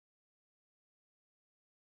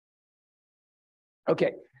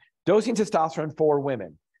Okay, dosing testosterone for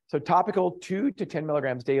women. So topical 2 to 10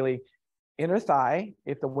 milligrams daily. Inner thigh,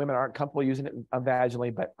 if the women aren't comfortable using it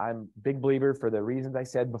vaginally, but I'm a big believer for the reasons I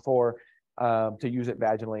said before to use it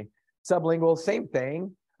vaginally. Sublingual, same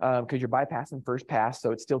thing, because you're bypassing first pass.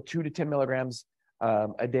 So it's still 2 to 10 milligrams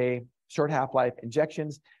a day. Short half-life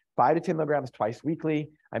injections, 5 to 10 milligrams twice weekly.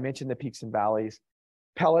 I mentioned the peaks and valleys.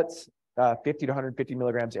 Pellets, 50 to 150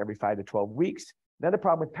 milligrams every 5 to 12 weeks. Another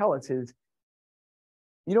problem with pellets is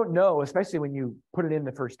you don't know, especially when you put it in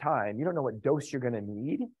the first time, you don't know what dose you're going to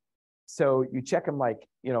need. So you check them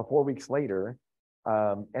 4 weeks later.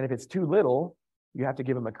 And if it's too little, you have to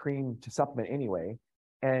give them a cream to supplement anyway.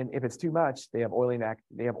 And if it's too much, they have oily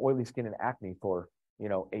skin and acne for 8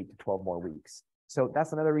 to 12 more weeks. So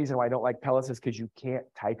that's another reason why I don't like pellets, is because you can't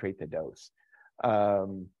titrate the dose.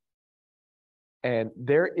 And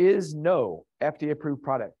there is no FDA-approved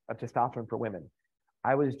product of testosterone for women.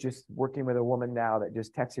 I was just working with a woman now that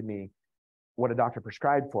just texted me what a doctor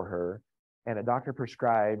prescribed for her, and a doctor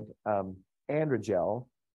prescribed androgel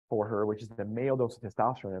for her, which is the male dose of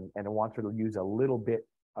testosterone, and wants her to use a little bit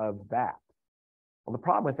of that. Well, the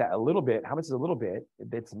problem with that, a little bit, how much is a little bit?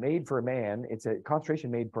 It's made for a man. It's a concentration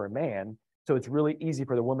made for a man, so it's really easy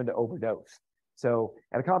for the woman to overdose. So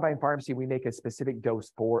at a combine pharmacy, we make a specific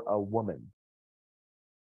dose for a woman.